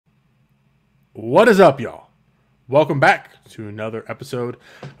What is up, y'all? Welcome back to another episode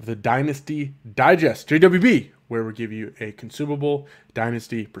of the Dynasty Digest, JWB, where we give you a consumable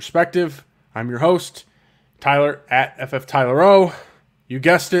Dynasty perspective. I'm your host, Tyler at FFTylerO. You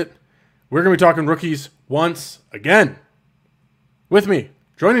guessed it. We're going to be talking rookies once again. With me,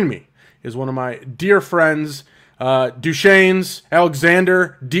 joining me, is one of my dear friends, Duchesne's,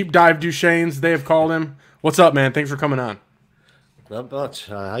 Alexander, Deep Dive Duchesne's, they have called him. What's up, man? Thanks for coming on. Not much.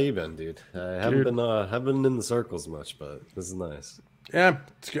 How you been, dude? I haven't been in the circles much, but this is nice. Yeah,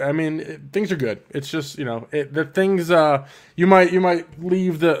 things are good. It's just the things you might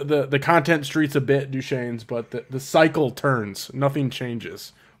leave the content streets a bit, Duchesne's, but the cycle turns. Nothing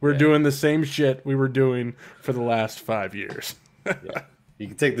changes. We're doing the same shit we were doing for the last 5 years. Yeah, you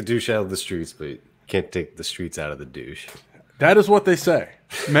can take the douche out of the streets, but you can't take the streets out of the douche. That is what they say.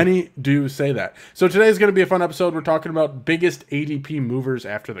 Many do say that. So today is going to be a fun episode. We're talking about biggest ADP movers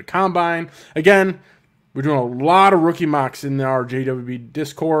after the combine. Again, we're doing a lot of rookie mocks in our JWB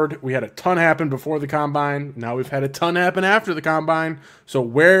Discord. We had a ton happen before the combine. Now we've had a ton happen after the combine. So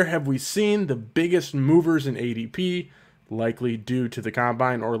where have we seen the biggest movers in ADP, likely due to the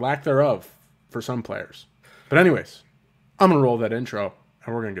combine or lack thereof for some players? But anyways, I'm going to roll that intro,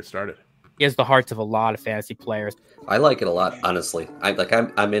 and we're going to get started. He has the hearts of a lot of fantasy players. I like it a lot, honestly.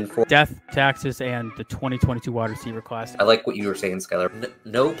 I'm in for Death, taxes, and the 2022 wide receiver class. I like what you were saying, Skylar.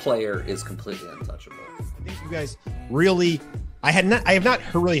 No player is completely untouchable. I think you guys really. I have not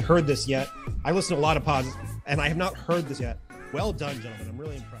really heard this yet. I listen to a lot of pods, and I have not heard this yet. Well done, gentlemen. I'm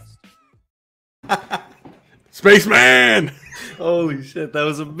really impressed. Spaceman! Holy shit, that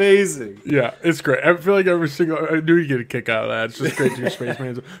was amazing. Yeah, it's great. I feel like I knew you'd get a kick out of that. It's just great to hear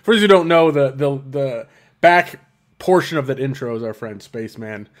Spaceman. For those who don't know, the back portion of that intro is our friend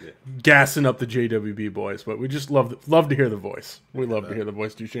Spaceman gassing up the JWB boys, but we just love to hear the voice. We love to hear the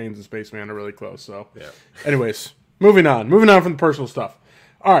voice. Duchesne's and Spaceman are really close. So, anyways, moving on from the personal stuff.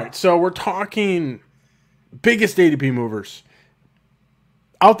 All right, so we're talking biggest ADP movers.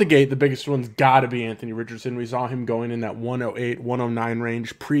 Out the gate, the biggest one's got to be Anthony Richardson. We saw him going in that 108, 109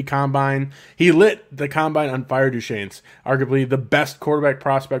 range pre-combine. He lit the combine on fire, Duchesne's. Arguably the best quarterback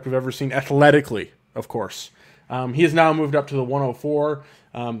prospect we've ever seen athletically, of course. He has now moved up to the 104.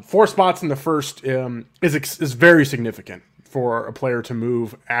 4 spots in the first is very significant for a player to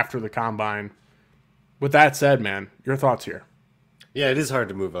move after the combine. With that said, man, your thoughts here? Yeah, it is hard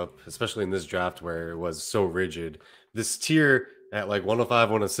to move up, especially in this draft where it was so rigid. This tier at like 105,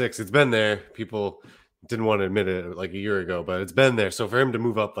 106, it's been there. People didn't want to admit it like a year ago, but it's been there. So for him to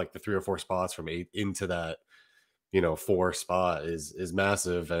move up like the 3 or 4 spots from 8 into that, 4 spot is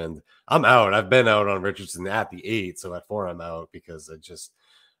massive. And I'm out. I've been out on Richardson at the 8. So at 4, I'm out because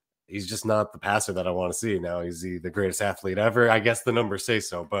he's just not the passer that I want to see. Now he's the greatest athlete ever. I guess the numbers say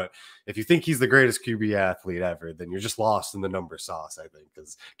so. But if you think he's the greatest QB athlete ever, then you're just lost in the number sauce, I think,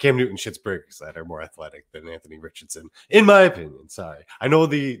 because Cam Newton shits bricks that are more athletic than Anthony Richardson, in my opinion. Sorry. I know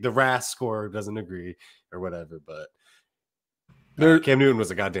the RAS score doesn't agree or whatever, but Cam Newton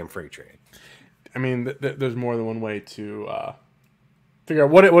was a goddamn freight train. I mean, there's more than one way to figure out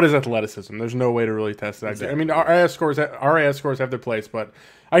what is athleticism. There's no way to really test that. Exactly. I mean, RAS scores have their place, but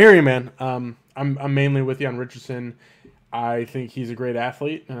I hear you, man. I'm mainly with you on Richardson. I think he's a great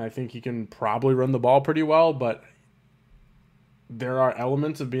athlete, and I think he can probably run the ball pretty well, but there are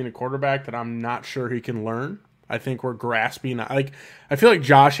elements of being a quarterback that I'm not sure he can learn. I think we're grasping. I feel like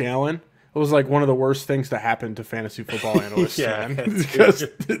Josh Allen was like one of the worst things to happen to fantasy football analysts. Because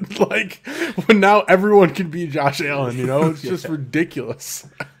when now everyone can be Josh Allen, it's just ridiculous.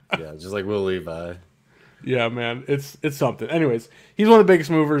 Yeah, just like Will Levi. Yeah, man, it's something. Anyways, he's one of the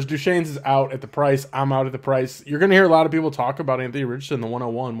biggest movers. Duchesne's is out at the price. I'm out at the price. You're going to hear a lot of people talk about Anthony Richardson, the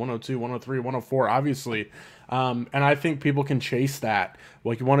 101, 102, 103, 104, obviously. And I think people can chase that.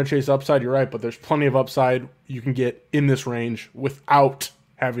 Like, you want to chase upside, you're right, but there's plenty of upside you can get in this range without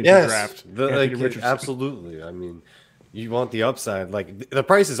having to draft Anthony Richardson. Absolutely. I mean, you want the upside. Like, the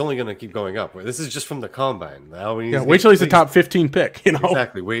price is only going to keep going up. This is just from the combine. Now, wait till he's the top 15 pick.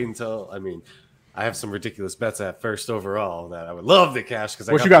 Exactly. Wait until, I have some ridiculous bets at first overall that I would love to cash.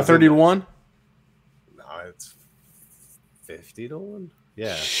 What you got, 30 to 1? No, it's 50 to 1.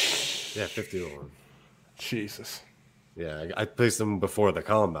 Yeah, 50 to 1. Jesus. Yeah, I placed them before the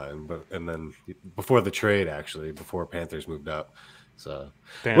combine, and then before the trade, actually, before Panthers moved up. So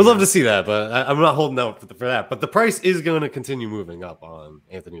we'd love to see that, but I'm not holding out for that. But the price is going to continue moving up on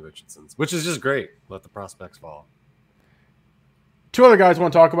Anthony Richardson's, which is just great. Let the prospects fall. 2 other guys I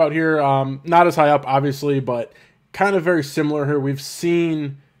want to talk about here. Not as high up, obviously, but kind of very similar here. We've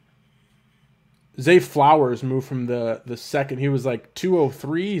seen Zay Flowers moved from the second. He was like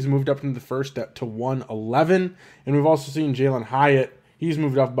 203. He's moved up into the first to 111. And we've also seen Jalen Hyatt. He's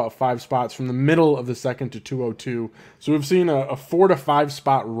moved up about 5 spots from the middle of the second to 202. So we've seen a 4 to 5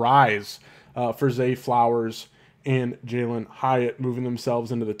 spot rise for Zay Flowers and Jalen Hyatt, moving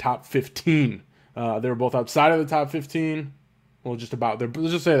themselves into the top 15. They were both outside of the top 15. Well, just about.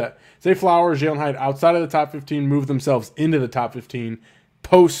 Let's just say that. Zay Flowers, Jalen Hyatt, outside of the top 15, moved themselves into the top 15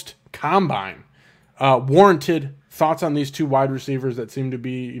 post-combine. Warranted. Thoughts on these two wide receivers that seem to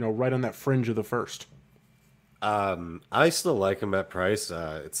be, right on that fringe of the first? I still like them at price.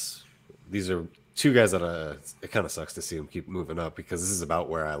 These are two guys that it kind of sucks to see them keep moving up because this is about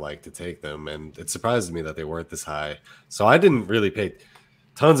where I like to take them, and it surprises me that they weren't this high. So I didn't really pay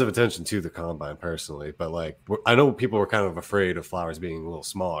tons of attention to the combine personally, but like I know people were kind of afraid of Flowers being a little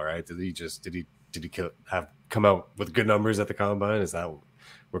smaller, right? Did he have come out with good numbers at the combine? Is that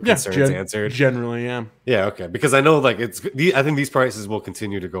where concerns answered? Generally, yeah. Yeah, okay. Because I know like I think these prices will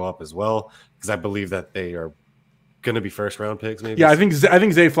continue to go up as well because I believe that they are going to be first round picks. Maybe. Yeah, I think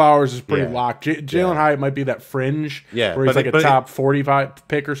Zay Flowers is pretty locked. Jalen Hyatt might be that fringe, where he's like a top 45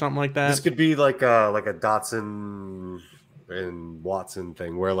 pick or something like that. This could be like a Dotson and Watson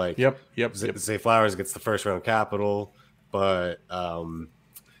thing where like Zay Flowers gets the first round capital, but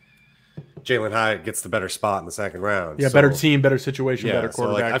Jalen Hyatt gets the better spot in the second round. Yeah, so, better team, better situation, better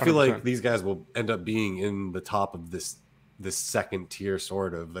quarterback. So like, I feel like these guys will end up being in the top of this second tier,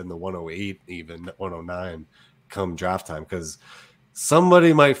 sort of, in the 108, even 109, come draft time, because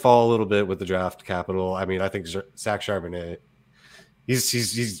somebody might fall a little bit with the draft capital. I mean, I think Zach Charbonnet,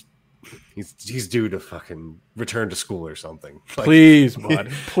 he's due to fucking return to school or something. Please, bud.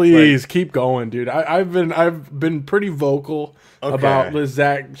 Please keep going, dude. I've been pretty vocal about the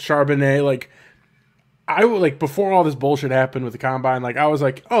Zach Charbonnet. Like, I would, like, before all this bullshit happened with the combine, like, I was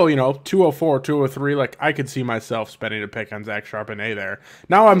like, 204, 203, like, I could see myself spending a pick on Zach Charbonnet there.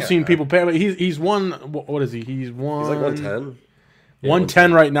 Now I'm seeing people pay. He's won. What is he? He's like 110.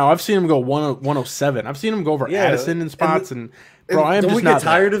 110 right now. I've seen him go 107. I've seen him go over Addison in spots, and bro, I am just not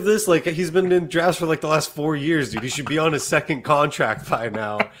tired of this. Like, he's been in drafts for like the last 4 years, dude. He should be on his second contract by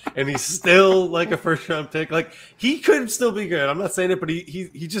now, and he's still like a first round pick. Like, he could still be good. I'm not saying it, but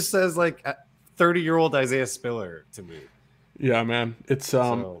he just says like 30-year-old Isaiah Spiller to me. Yeah, man.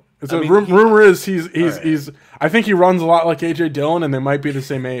 Rumor is he's I think he runs a lot like AJ Dillon, and they might be the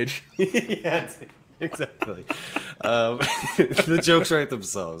same age. Yeah, exactly. The jokes write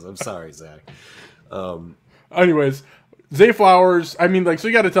themselves. I'm sorry, Zach. Anyways, Zay Flowers, I mean, like, so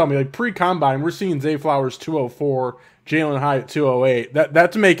you got to tell me, like, pre-combine, we're seeing Zay Flowers 204, Jalen Hyatt 208.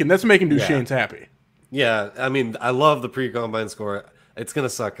 That's making Duchesne's happy. Yeah, I mean, I love the pre-combine score. It's gonna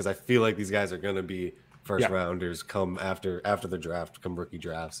suck because I feel like these guys are gonna be first rounders come after the draft, come rookie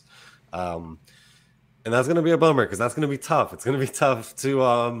drafts, and that's gonna be a bummer because that's gonna be tough. It's gonna be tough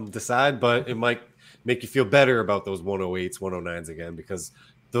to decide, but it might make you feel better about those 108s, 109s again, because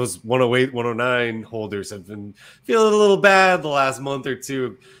those 108, 109 holders have been feeling a little bad the last month or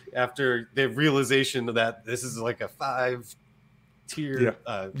two after the realization that this is like a 5-player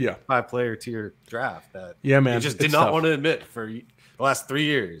tier draft that man, you just did not want to admit for the last 3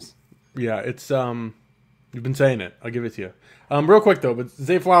 years. Yeah, it's you've been saying it. I'll give it to you. Real quick though, but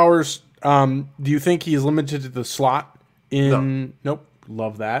Zay Flowers, do you think he's limited to the slot? Nope.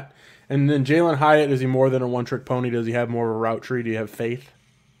 Love that. And then Jalen Hyatt, is he more than a one-trick pony? Does he have more of a route tree? Do you have faith?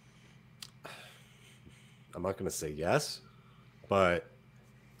 I'm not going to say yes, but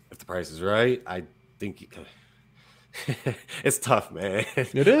if the price is right, I think it's tough, man.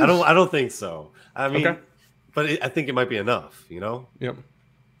 It is. I don't think so. I mean, but I think it might be enough, Yep.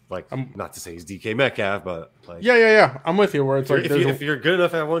 Like, not to say he's DK Metcalf, but like, yeah. I'm with you. Where it's if you're good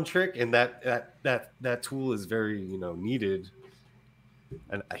enough at one trick and that tool is very needed,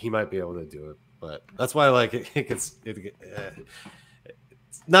 and he might be able to do it. But that's why I like it. It's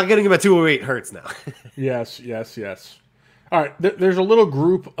not getting him at 208 hurts now. Yes. All right, there's a little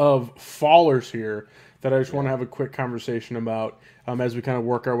group of fallers here that I just want to have a quick conversation about as we kind of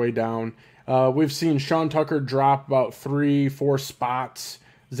work our way down. We've seen Sean Tucker drop about 3-4 spots.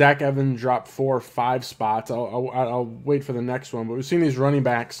 Zach Evans dropped 4 or 5 spots. I'll wait for the next one. But we've seen these running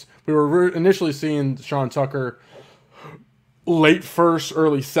backs. We were initially seeing Sean Tucker late first,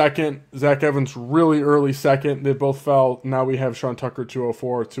 early second. Zach Evans really early second. They both fell. Now we have Sean Tucker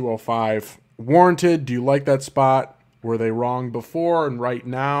 204, 205. Warranted. Do you like that spot? Were they wrong before and right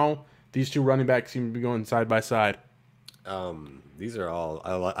now? These two running backs seem to be going side by side. These are all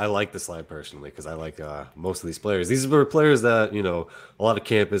I like the slide personally because I like most of these players. These were players that a lot of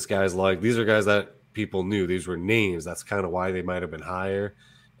campus guys like. These are guys that people knew. These were names. That's kind of why they might have been higher.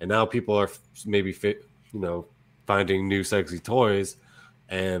 and now people are maybe finding new sexy toys,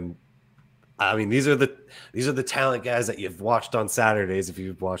 and I mean these are the talent guys that you've watched on Saturdays if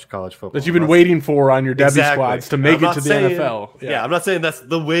you've watched college football that you've been waiting for on your Debbie squads to make it to the NFL. Yeah, I'm not saying that's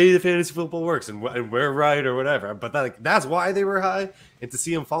the way the fantasy football works, and we're right or whatever, but that's why they were high, and to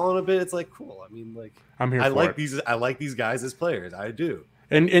see them falling a bit, it's like cool. I mean, like I'm here. I like these guys as players. I do.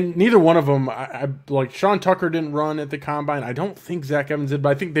 And neither one of them, I like Sean Tucker didn't run at the combine. I don't think Zach Evans did, but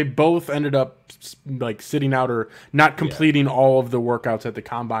I think they both ended up like sitting out or not completing all of the workouts at the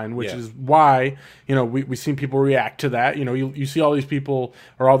combine, which is why, we've seen people react to that. You see all these people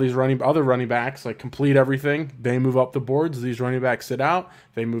or all these other running backs like complete everything. They move up the boards. These running backs sit out.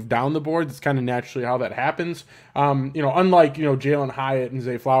 They move down the boards. It's kind of naturally how that happens. Unlike, Jalen Hyatt and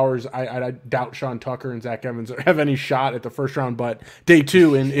Zay Flowers, I doubt Sean Tucker and Zach Evans have any shot at the first round, but day 2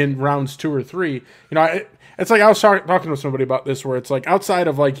 in rounds 2 or 3, it's like I was talking to somebody about this where it's like outside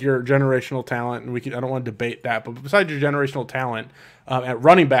of like your generational talent, and I don't want to debate that, but besides your generational talent at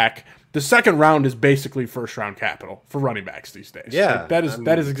running back, the second round is basically first round capital for running backs these days. Yeah, like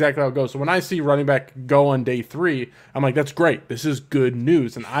that is exactly how it goes. So when I see running back go on day 3, I'm like, that's great. This is good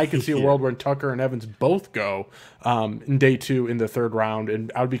news, and I can see a world where Tucker and Evans both go in day 2 in the third round,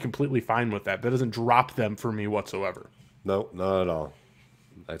 and I would be completely fine with that. That doesn't drop them for me whatsoever. No, not at all.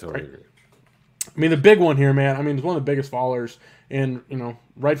 I totally agree. I mean, the big one here, man, it's one of the biggest fallers, and,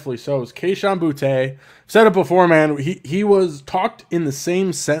 rightfully so, is Kayshon Boutte. Said it before, man, he was talked in the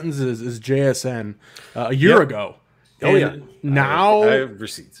same sentences as JSN a year ago. Oh, yeah. Now, I have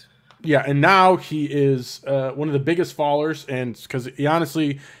receipts. Yeah, and now he is one of the biggest fallers, and because he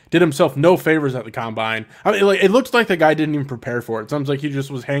honestly did himself no favors at the combine. I mean, it looks like the guy didn't even prepare for it. It sounds like he just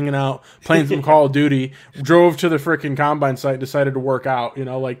was hanging out, playing some Call of Duty, drove to the freaking combine site, decided to work out.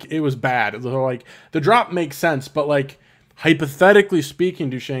 It was bad. Like the drop makes sense, but like hypothetically speaking,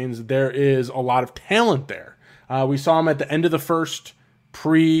 Duchesne's, there is a lot of talent there. We saw him at the end of the first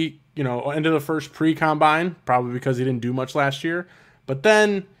pre-combine, probably because he didn't do much last year, but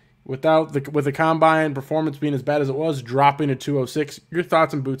then. With the combine performance being as bad as it was, dropping to 206, your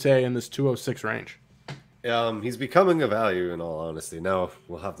thoughts on Boutte in this 206 range? He's becoming a value in all honesty. Now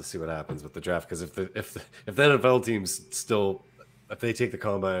we'll have to see what happens with the draft, because if the NFL teams still, if they take the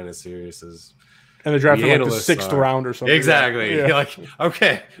combine as serious as and the draft in like the 6th round or something, exactly. Yeah. You're like,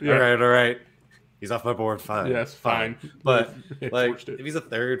 okay, all right. He's off my board. Fine. Yes, fine. But like, if he's a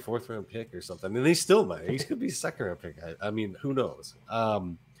 3rd, 4th round pick or something, then he still might. He could be a 2nd round pick. I mean, who knows?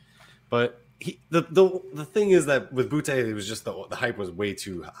 But the thing is that with Boutte, it was just the hype was way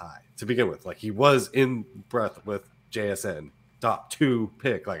too high to begin with. Like, he was in breath with JSN, top 2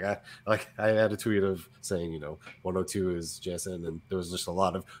 pick. I had a tweet of saying 102 is JSN, and there was just a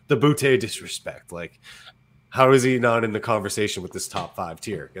lot of the Boutte disrespect. Like, how is he not in the conversation with this top 5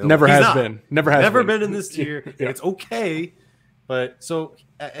 tier? Never has been in this tier. Yeah. It's okay, but so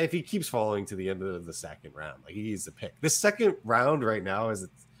if he keeps falling to the end of the 2nd round, like, he's the pick. This 2nd round right now as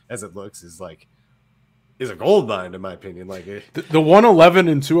it looks is a gold mine in my opinion. Like the 111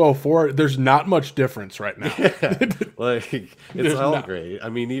 and 204, there's not much difference right now. Yeah, like it's all not great. I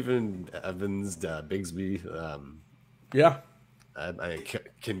mean, even Evans, Bigsby,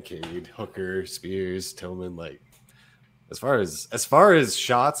 Kincaid, Hooker, Spears, Tillman. Like as far as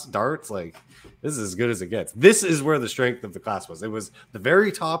shots, darts, like this is as good as it gets. This is where the strength of the class was. It was the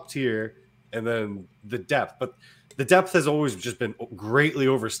very top tier, and then the depth, but. The depth has always just been greatly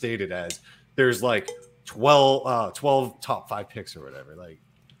overstated as there's like 12 top 5 picks or whatever. Like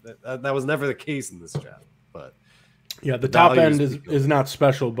that was never the case in this draft. But yeah, the top end is not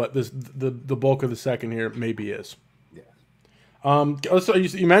special, but the bulk of the second here maybe is. Yeah. So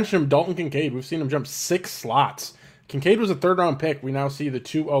you mentioned him, Dalton Kincaid. We've seen him jump 6 slots. Kincaid was a 3rd round pick. We now see the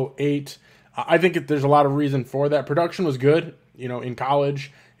 208. I think there's a lot of reason for that. Production was good, in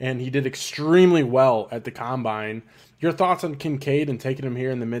college. And he did extremely well at the combine. Your thoughts on Kincaid and taking him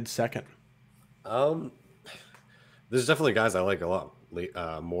here in the mid-2nd? There's definitely guys I like a lot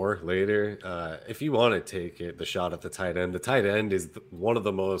more later. If you want to take the shot at the tight end is one of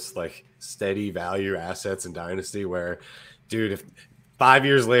the most like steady value assets in Dynasty. Where, dude, if 5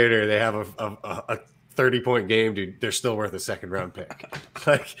 years later they have a 30-point game, dude, they're still worth a 2nd round pick.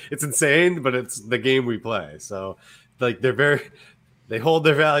 Like it's insane, but it's the game we play. So like they hold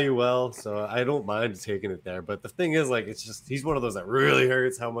their value well, so I don't mind taking it there. But the thing is, like, it's just he's one of those that really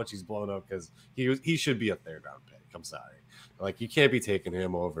hurts how much he's blown up because he should be a 3rd round pick. I'm sorry, like you can't be taking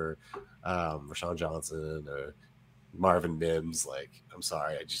him over Rashawn Johnson or Marvin Mims. Like, I'm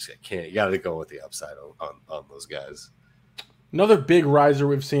sorry, I can't. You got to go with the upside on those guys. Another big riser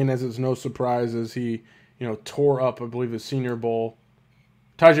we've seen, as it's no surprise, is he tore up, I believe, the Senior Bowl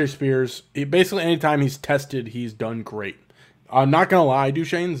Tajay Spears, basically anytime he's tested, he's done great. I'm not going to lie,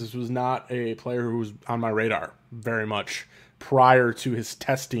 Duchesne, this was not a player who was on my radar very much prior to his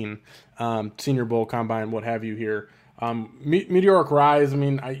testing, Senior Bowl, Combine, what have you here. Meteoric rise, I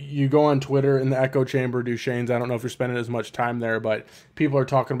mean, you go on Twitter in the echo chamber, Duchesne's, I don't know if you're spending as much time there, but people are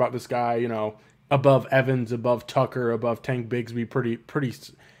talking about this guy, you know, above Evans, above Tucker, above Tank Bigsby pretty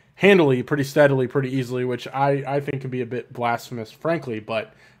handily, pretty steadily, pretty easily, which I think can be a bit blasphemous, frankly,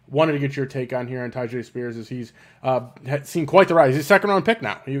 but wanted to get your take on here on Tajay Spears as he's seen quite the rise. He's a second-round pick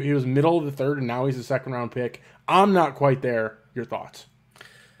now. He was middle of the third, and now he's a second-round pick. I'm not quite there. Your thoughts?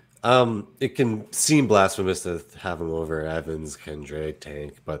 It can seem blasphemous to have him over Evans, Kendrick,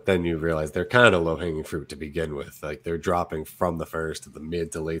 Tank, but then you realize they're kind of low-hanging fruit to begin with. Like, they're dropping from the first to the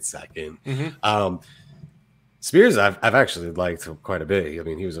mid to late second. Spears, I've actually liked quite a bit. I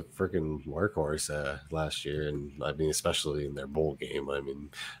mean, he was a freaking workhorse last year, and I mean, especially in their bowl game. I mean,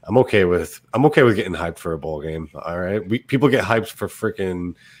 I'm okay with getting hyped for a bowl game. All right, people get hyped for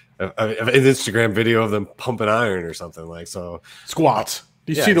freaking an Instagram video of them pumping iron or something like so. Squats.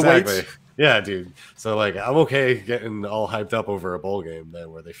 Do you see the weights? Yeah, dude. So like, I'm okay getting all hyped up over a bowl game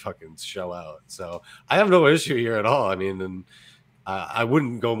then where they fucking show out. So I have no issue here at all. I mean, and I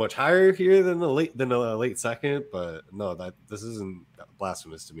wouldn't go much higher here than a late second, but no, this isn't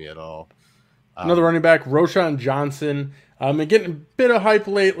blasphemous to me at all. Another running back, Roschon Johnson. Getting a bit of hype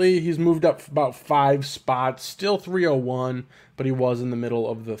lately. He's moved up about 5 spots, still 301, but he was in the middle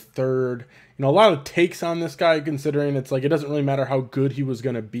of the third. You know, a lot of takes on this guy, considering it's like it doesn't really matter how good he was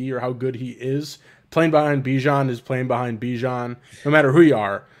going to be or how good he is. Playing behind Bijan is playing behind Bijan, no matter who you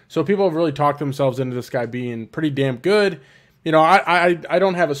are. So people have really talked themselves into this guy being pretty damn good. You know, I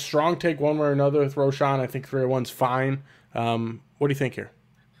don't have a strong take one way or another with Roschon. I think 301's fine. What do you think here?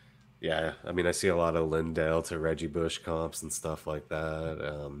 Yeah, I mean, I see a lot of Lindale to Reggie Bush comps and stuff like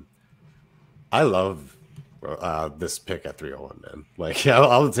that. I love this pick at 301, man. Like,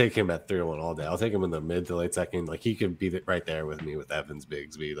 I'll take him at 301 all day. I'll take him in the mid to late second. Like, he could be right there with me with Evans,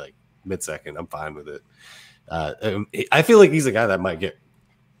 Bigsby, like mid-second. I'm fine with it. I feel like he's a guy that might get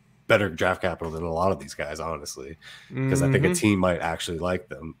better draft capital than a lot of these guys, honestly, because I think a team might actually like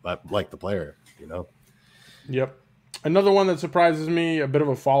them, like the player, you know? Yep. Another one that surprises me, a bit of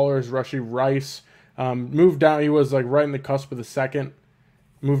a faller, is Rashee Rice. Moved down. He was like right in the cusp of the second.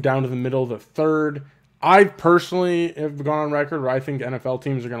 Moved down to the middle of the third. I personally have gone on record where I think NFL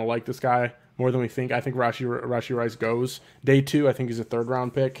teams are going to like this guy more than we think. I think Rashee Rice goes day 2. I think he's a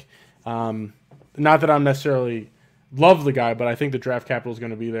 3rd-round pick. Not that I'm necessarily love the guy, but I think the draft capital is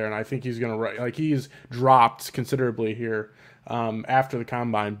going to be there, and I think he's going to he's dropped considerably here after the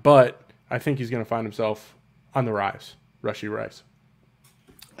combine, but I think he's going to find himself on the rise. Rashee Rice.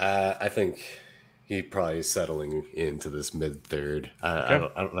 I think he probably is settling into this mid-third. I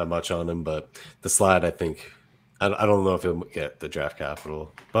don't have much on him, but the slide, I think, I don't know if he'll get the draft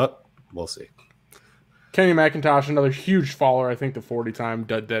capital, but we'll see. Kenny McIntosh, another huge faller. I think the 40 time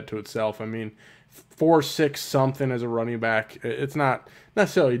did that to itself. I mean, 4.6 something as a running back. It's not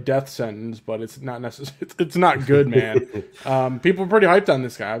necessarily a death sentence, but it's not necessarily. It's not good, man. People are pretty hyped on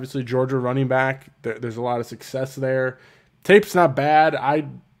this guy. Obviously, Georgia running back. There's a lot of success there. Tape's not bad. I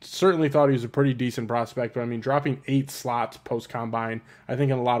certainly thought he was a pretty decent prospect, but I mean, dropping 8 slots post combine, I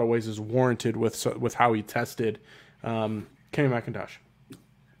think in a lot of ways is warranted with how he tested. Kenny McIntosh.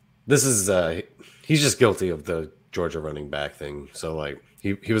 This is he's just guilty of the Georgia running back thing. So like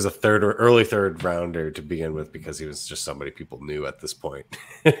he was a early third rounder to begin with because he was just somebody people knew at this point.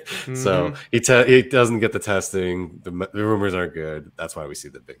 So he doesn't get the testing. The rumors aren't good. That's why we see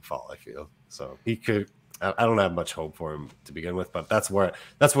the big fall, I feel. So he could. I don't have much hope for him to begin with, but that's where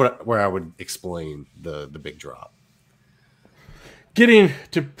I would explain the big drop. Getting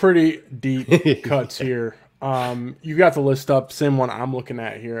to pretty deep cuts here. You got the list up, same one I'm looking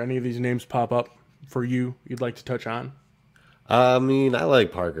at here. Any of these names pop up for you you'd like to touch on? I mean, I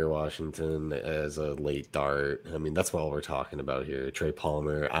like Parker Washington as a late dart. I mean, that's what we're talking about here. Trey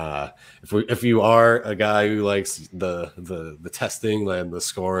Palmer. If you are a guy who likes the testing and the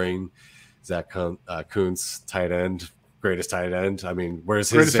scoring, Zach Kuntz, tight end, greatest tight end. I mean, where's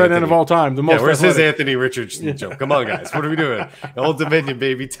his greatest tight end of all time? The most. Where's his Anthony Richardson joke? Come on, guys, what are we doing? Old Dominion,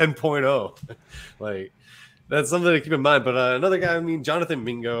 baby, 10.0. Like. That's something to keep in mind. But another guy, I mean, Jonathan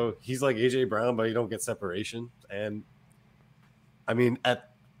Mingo, he's like A.J. Brown, but you don't get separation. And, I mean,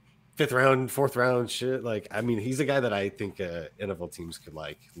 at 5th round, 4th round shit, like, I mean, he's a guy that I think NFL teams could,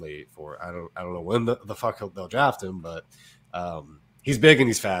 like, late for. I don't know when the fuck they'll draft him, but he's big and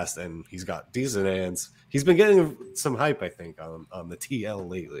he's fast and he's got decent hands. He's been getting some hype, I think, on the TL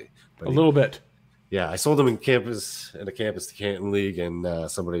lately. But little bit. Yeah, I sold him in a campus to Canton League,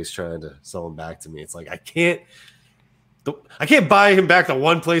 and somebody's trying to sell him back to me. It's like I can't buy him back to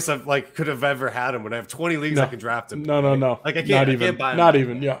one place I've like could have ever had him when I have 20 leagues I can draft him. No. Like I can't buy him. Not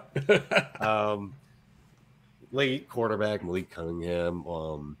even. Yeah. Late quarterback Malik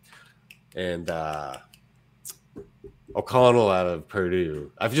Cunningham, and O'Connell out of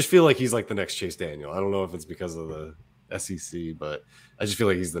Purdue. I just feel like he's like the next Chase Daniel. I don't know if it's because of the SEC, but I just feel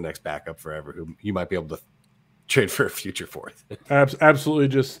like he's the next backup forever who you might be able to trade for a future fourth. Absolutely,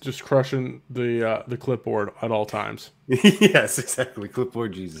 just crushing the clipboard at all times. Yes, exactly.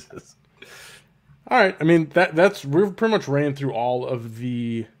 Clipboard Jesus. All right. I mean we've pretty much ran through all of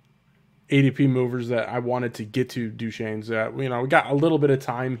the ADP movers that I wanted to get to Duchesne's. We got a little bit of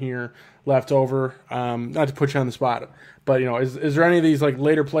time here left over. Not to put you on the spot, but is there any of these like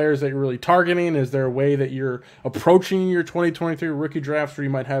later players that you're really targeting? Is there a way that you're approaching your 2023 rookie drafts where you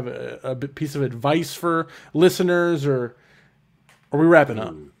might have a piece of advice for listeners, or are we wrapping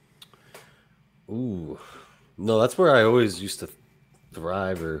up? Ooh, no, that's where I always used to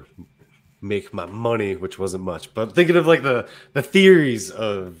thrive or make my money, which wasn't much, but thinking of like the theories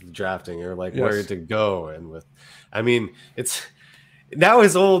of drafting or like where to go. And it's now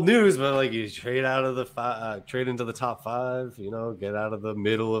is old news, but like you trade out of the trade into the top 5, get out of the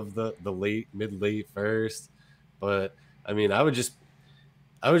middle of the mid-late first. But I mean, I would just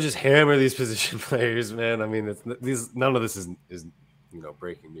hammer these position players, man. I mean, none of this is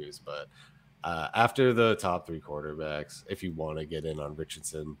breaking news, but after the top 3 quarterbacks, if you want to get in on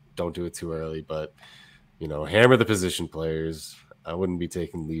Richardson, don't do it too early, but hammer the position players. I wouldn't be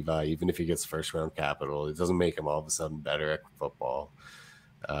taking Levi, even if he gets first round capital. It doesn't make him all of a sudden better at football.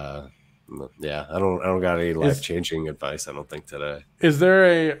 Yeah, I don't got any life changing advice, I don't think, today. Is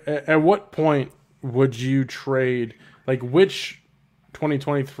there at what point would you trade, like which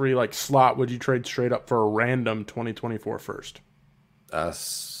 2023 like slot would you trade straight up for a random 2024 first?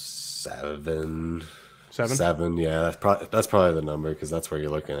 7. 7? Yeah, that's probably the number, because that's where you're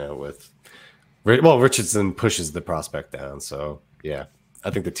looking at with. Well, Richardson pushes the prospect down, so yeah,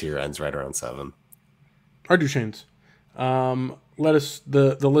 I think the tier ends right around 7. Our Duchesne's. Let us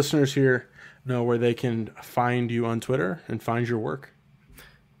the listeners here know where they can find you on Twitter and find your work.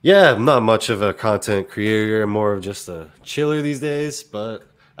 Yeah, I'm not much of a content creator. I'm more of just a chiller these days, but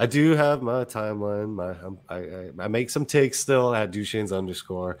I do have my timeline. I make some takes still at Duchesne's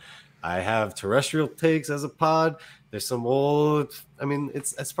 _. I have terrestrial takes as a pod. There's some old. I mean,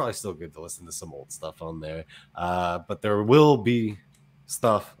 it's probably still good to listen to some old stuff on there. But there will be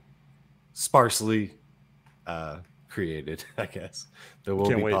stuff sparsely created, I guess. There will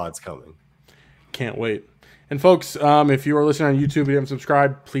be pods coming. Can't wait. And folks, if you are listening on YouTube and you haven't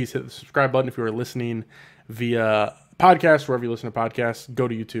subscribed, please hit the subscribe button. If you are listening via podcast, wherever you listen to podcasts, go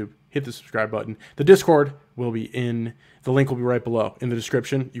to YouTube, hit the subscribe button. The Discord will be the link will be right below in the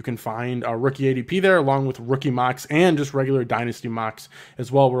description. You can find our rookie ADP there, along with rookie mocks and just regular Dynasty mocks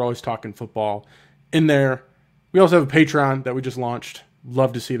as well. We're always talking football in there. We also have a Patreon that we just launched.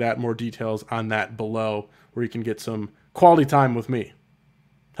 Love to see that. More details on that below, where you can get some quality time with me,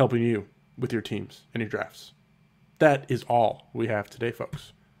 helping you with your teams and your drafts. That is all we have today,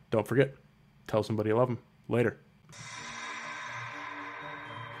 folks. Don't forget, tell somebody you love them. Later.